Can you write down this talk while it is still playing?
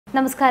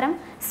നമസ്കാരം.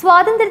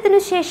 സ്വാതന്ത്ര്യത്തിനു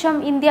ശേഷം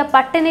ഇന്ത്യ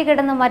പട്ടിണി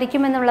കിടന്ന്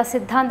മരിക്കുമെന്നുള്ള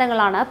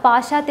സിദ്ധാന്തങ്ങളാണ്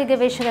പാശ്ചാത്യ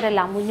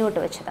ഗവേഷകരെല്ലാം മുന്നോട്ട്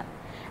വെച്ചത്.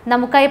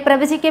 നമുക്കായി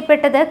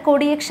പ്രവചിക്കപ്പെട്ടത്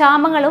കൊടിയ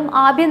ക്ഷാമങ്ങളും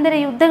ആഭ്യന്തര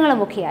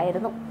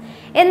യുദ്ധങ്ങളുമൊക്കെയായിരുന്നു.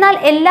 എന്നാൽ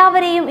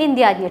എല്ലാവരെയും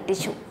ഇന്ത്യ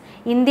ഞെട്ടിച്ചു.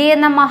 ഇന്ത്യ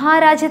എന്ന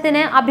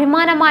മഹാരാജ്യത്തിന്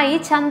അഭിമാനമായി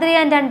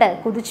ചന്ദ്രയാൻ 2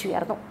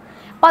 കുതിച്ചുയർന്നു.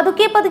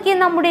 പതുക്കെ പതുക്കെ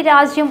നമ്മുടെ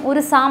രാജ്യം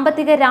ഒരു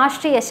സാമ്പത്തിക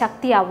രാഷ്ട്രീയ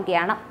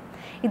ശക്തിയാവുകയാണ്.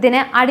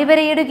 ഇതിന്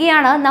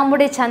അടിവരയിടുകയാണ്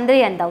നമ്മുടെ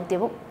ചന്ദ്രയാൻ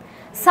ദൗത്യവും.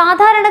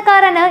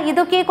 സാധാരണക്കാരന്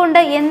ഇതൊക്കെ കൊണ്ട്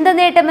എന്ത്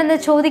നേട്ടമെന്ന്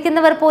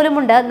ചോദിക്കുന്നവർ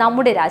പോലുമുണ്ട്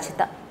നമ്മുടെ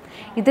രാജ്യത്ത്.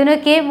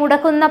 ഇതിനൊക്കെ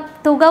മുടക്കുന്ന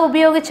തുക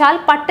ഉപയോഗിച്ചാൽ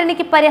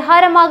പട്ടിണിക്ക്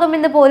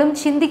പരിഹാരമാകുമെന്ന് പോലും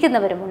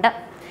ചിന്തിക്കുന്നവരുമുണ്ട്.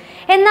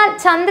 എന്നാൽ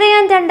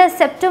ചന്ദ്രയാൻ 2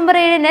 സെപ്റ്റംബർ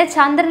 7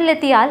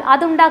 ചന്ദ്രനിലെത്തിയാൽ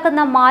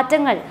അതുണ്ടാക്കുന്ന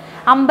മാറ്റങ്ങൾ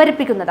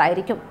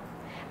അമ്പരപ്പിക്കുന്നതായിരിക്കും.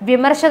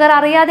 വിമർശകർ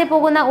അറിയാതെ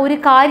പോകുന്ന ഒരു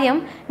കാര്യം,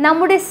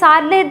 നമ്മുടെ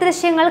സാറ്റലൈറ്റ്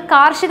ദൃശ്യങ്ങൾ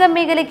കാർഷിക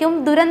മേഖലയ്ക്കും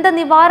ദുരന്ത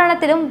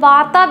നിവാരണത്തിലും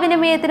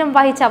വാർത്താവിനിമയത്തിനും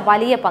വഹിച്ച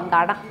വലിയ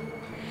പങ്കാണ്.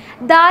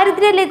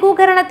 ദാരിദ്ര്യ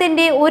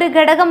ലഘൂകരണത്തിന്റെ ഒരു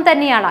ഘടകം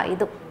തന്നെയാണ്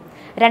ഇതും.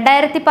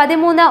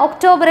 2013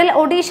 ഒക്ടോബറിൽ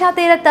ഒഡീഷ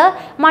തീരത്ത്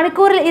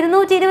മണിക്കൂറിൽ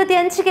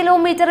 225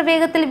 കിലോമീറ്റർ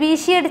വേഗത്തിൽ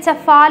വീശിയടിച്ച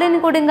ഫാലിൻ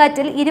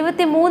കൊടുങ്കാറ്റിൽ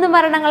 23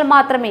 മരണങ്ങൾ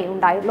മാത്രമേ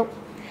ഉണ്ടായുള്ളൂ.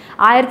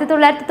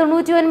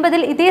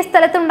 1999 ഇതേ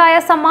സ്ഥലത്തുണ്ടായ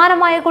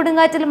സമാനമായ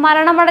കൊടുങ്കാറ്റിൽ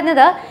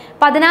മരണമടഞ്ഞത്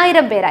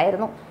 10,000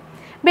 പേരായിരുന്നു.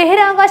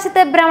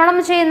 ബഹിരാകാശത്ത് ഭ്രമണം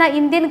ചെയ്യുന്ന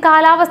ഇന്ത്യൻ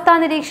കാലാവസ്ഥാ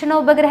നിരീക്ഷണ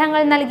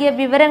ഉപഗ്രഹങ്ങൾ നൽകിയ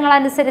വിവരങ്ങൾ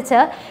അനുസരിച്ച്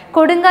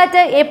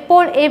കൊടുങ്കാറ്റ്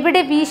എപ്പോൾ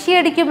എവിടെ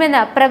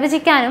വീശിയടിക്കുമെന്ന്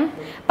പ്രവചിക്കാനും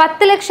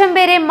 10 ലക്ഷം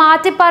പേരെ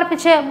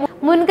മാറ്റിപ്പാർപ്പിച്ച്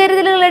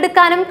മുൻകരുതലുകൾ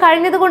എടുക്കാനും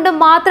കഴിഞ്ഞതുകൊണ്ട്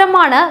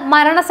മാത്രമാണ്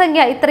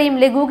മരണസംഖ്യ ഇത്രയും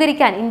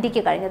ലഘൂകരിക്കാൻ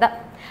ഇന്ത്യക്ക് കഴിഞ്ഞത്.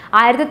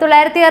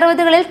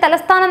 1960കളിൽ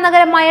തലസ്ഥാന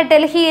നഗരമായ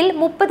ഡൽഹിയിൽ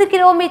 30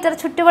 കിലോമീറ്റർ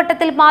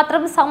ചുറ്റുവട്ടത്തിൽ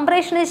മാത്രം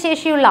സംപ്രേഷണ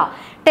ശേഷിയുള്ള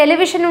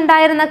ടെലിവിഷൻ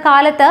ഉണ്ടായിരുന്ന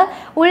കാലത്ത്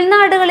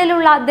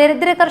ഉൾനാടുകളിലുള്ള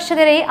ദരിദ്ര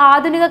കർഷകരെ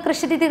ആധുനിക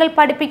കൃഷിരീതികൾ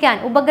പഠിപ്പിക്കാൻ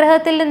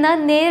ഉപഗ്രഹത്തിൽ നിന്ന്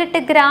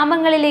നേരിട്ട്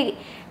ഗ്രാമങ്ങളിലെ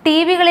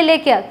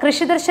ടിവികളിലേക്ക്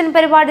കൃഷിദർശൻ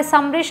പരിപാടി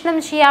സംപ്രേഷണം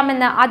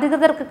ചെയ്യാമെന്ന്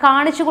അധികൃതർക്ക്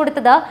കാണിച്ചു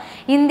കൊടുത്തത്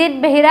ഇന്ത്യൻ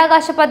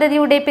ബഹിരാകാശ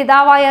പദ്ധതിയുടെ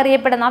പിതാവായി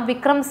അറിയപ്പെടുന്ന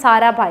വിക്രം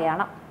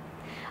സാരാഭായാണ്.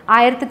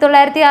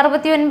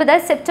 1969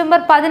 സെപ്റ്റംബർ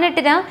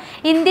 18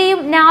 ഇന്ത്യയും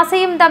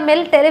നാസയും തമ്മിൽ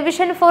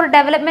ടെലിവിഷൻ ഫോർ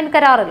ഡെവലപ്മെന്റ്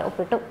കരാറിൽ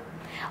ഒപ്പിട്ടു.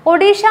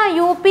 ഒഡീഷ,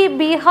 UP,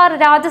 ബീഹാർ,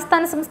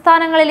 രാജസ്ഥാൻ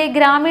സംസ്ഥാനങ്ങളിലെ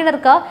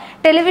ഗ്രാമീണർക്ക്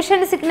ടെലിവിഷൻ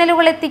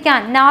സിഗ്നലുകൾ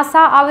എത്തിക്കാൻ നാസ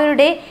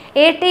അവരുടെ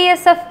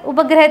ATSF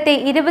ഉപഗ്രഹത്തെ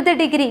 20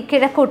 ഡിഗ്രി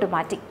കിഴക്കോട്ട്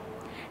മാറ്റി.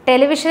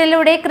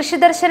 ടെലിവിഷനിലൂടെ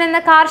കൃഷിദർശൻ എന്ന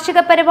കാർഷിക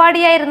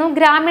പരിപാടിയായിരുന്നു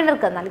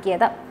ഗ്രാമീണർക്ക്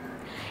നൽകിയത്.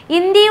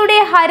 ഇന്ത്യയുടെ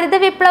ഹരിത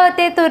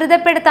വിപ്ലവത്തെ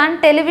ത്വരിതപ്പെടുത്താൻ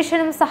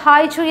ടെലിവിഷനും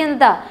സഹായിച്ചു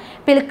എന്നത്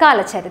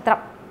പിൽക്കാല ചരിത്രം.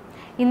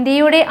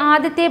 ഇന്ത്യയുടെ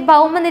ആദ്യത്തെ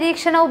ഭൗമ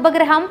നിരീക്ഷണ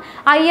ഉപഗ്രഹം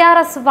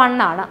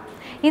IRS-1 ആണ്.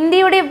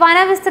 ഇന്ത്യയുടെ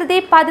വനവിസ്തൃതി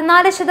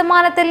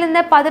 14%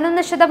 നിന്ന്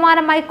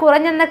 11%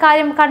 കുറഞ്ഞെന്ന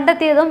കാര്യം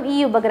കണ്ടെത്തിയതും ഈ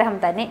ഉപഗ്രഹം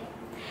തന്നെ.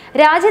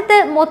 രാജ്യത്ത്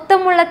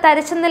മൊത്തമുള്ള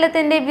തരിശു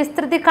നിലത്തിന്റെ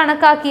വിസ്തൃതി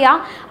കണക്കാക്കിയ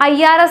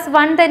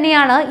IRS-1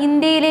 തന്നെയാണ്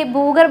ഇന്ത്യയിലെ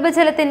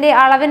ഭൂഗർഭജലത്തിന്റെ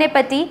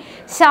അളവിനെപ്പറ്റി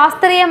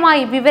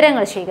ശാസ്ത്രീയമായി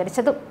വിവരങ്ങൾ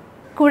ശേഖരിച്ചതും.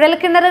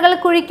 കുഴൽക്കിണറുകൾ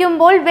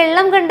കുഴിക്കുമ്പോൾ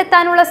വെള്ളം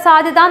കണ്ടെത്താനുള്ള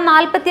സാധ്യത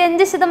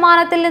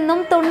 45% നിന്നും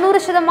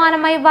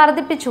 90%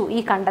 വർദ്ധിപ്പിച്ചു ഈ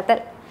കണ്ടെത്തൽ.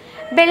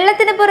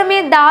 വെള്ളത്തിന് പുറമെ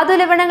ധാതു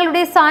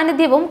ലവണങ്ങളുടെ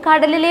സാന്നിധ്യവും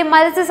കടലിലെ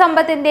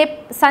മത്സ്യസമ്പത്തിന്റെ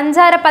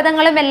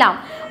സഞ്ചാരപഥങ്ങളുമെല്ലാം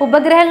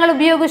ഉപഗ്രഹങ്ങൾ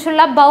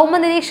ഉപയോഗിച്ചുള്ള ഭൗമ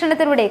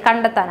നിരീക്ഷണത്തിലൂടെ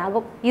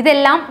കണ്ടെത്താനാകും.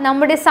 ഇതെല്ലാം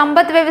നമ്മുടെ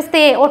സമ്പദ്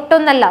വ്യവസ്ഥയെ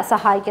ഒട്ടൊന്നല്ല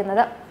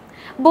സഹായിക്കുന്നത്.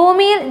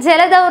 ഭൂമിയിൽ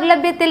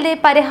ജലദൗർലഭ്യത്തിന്റെ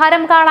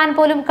പരിഹാരം കാണാൻ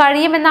പോലും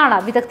കഴിയുമെന്നാണ്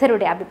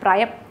വിദഗ്ധരുടെ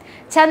അഭിപ്രായം.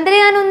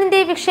 ചന്ദ്രയാൻ 1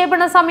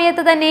 വിക്ഷേപണ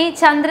സമയത്ത് തന്നെ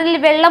ചന്ദ്രനിൽ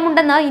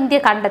വെള്ളമുണ്ടെന്ന് ഇന്ത്യ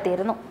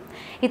കണ്ടെത്തിയിരുന്നു.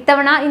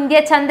 ഇത്തവണ ഇന്ത്യ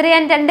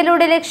ചന്ദ്രയാൻ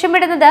 2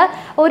 ലക്ഷ്യമിടുന്നത്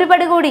ഒരു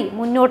പടി കൂടി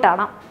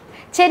മുന്നോട്ടാണ്.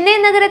 ചെന്നൈ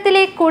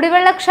നഗരത്തിലെ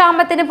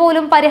കുടിവെള്ളക്ഷാമത്തിന്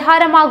പോലും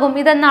പരിഹാരമാകും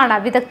ഇതെന്നാണ്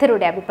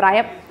വിദഗ്ധരുടെ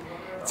അഭിപ്രായം.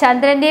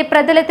 ചന്ദ്രന്റെ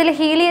പ്രതലത്തിൽ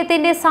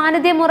ഹീലിയത്തിന്റെ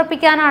സാന്നിധ്യം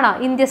ഉറപ്പിക്കാനാണ്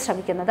ഇന്ത്യ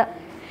ശ്രമിക്കുന്നത്.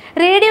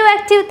 റേഡിയോ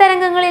ആക്റ്റീവ്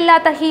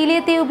തരംഗങ്ങളില്ലാത്ത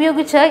ഹീലിയത്തെ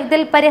ഉപയോഗിച്ച്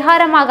ഇതിൽ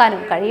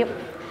പരിഹാരമാകാനും കഴിയും.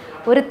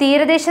 ഒരു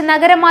തീരദേശ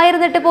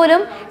നഗരമായിരുന്നിട്ട്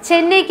പോലും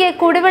ചെന്നൈക്ക്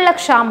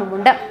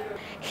കുടിവെള്ളക്ഷാമമുണ്ട്.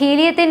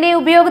 ഹീലിയത്തിന്റെ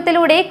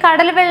ഉപയോഗത്തിലൂടെ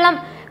കടൽ വെള്ളം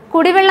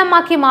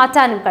കുടിവെള്ളമാക്കി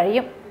മാറ്റാനും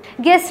കഴിയും.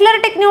 ഗെസ്ലർ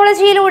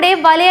ടെക്നോളജിയിലൂടെ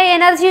വലിയ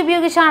എനർജി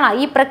ഉപയോഗിച്ചാണ്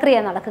ഈ പ്രക്രിയ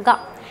നടക്കുക.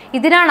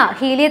 ഇതിനാണ്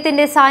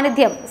ഹീലിയത്തിന്റെ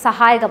സാന്നിധ്യം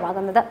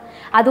സഹായകമാകുന്നത്.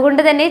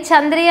 അതുകൊണ്ട് തന്നെ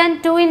ചന്ദ്രയാൻ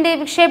 2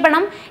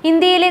 വിക്ഷേപണം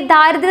ഇന്ത്യയിലെ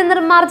ദാരിദ്ര്യ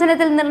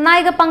നിർമ്മാർജ്ജനത്തിൽ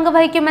നിർണായക പങ്ക്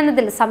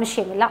വഹിക്കുമെന്നതിൽ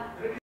സംശയമില്ല.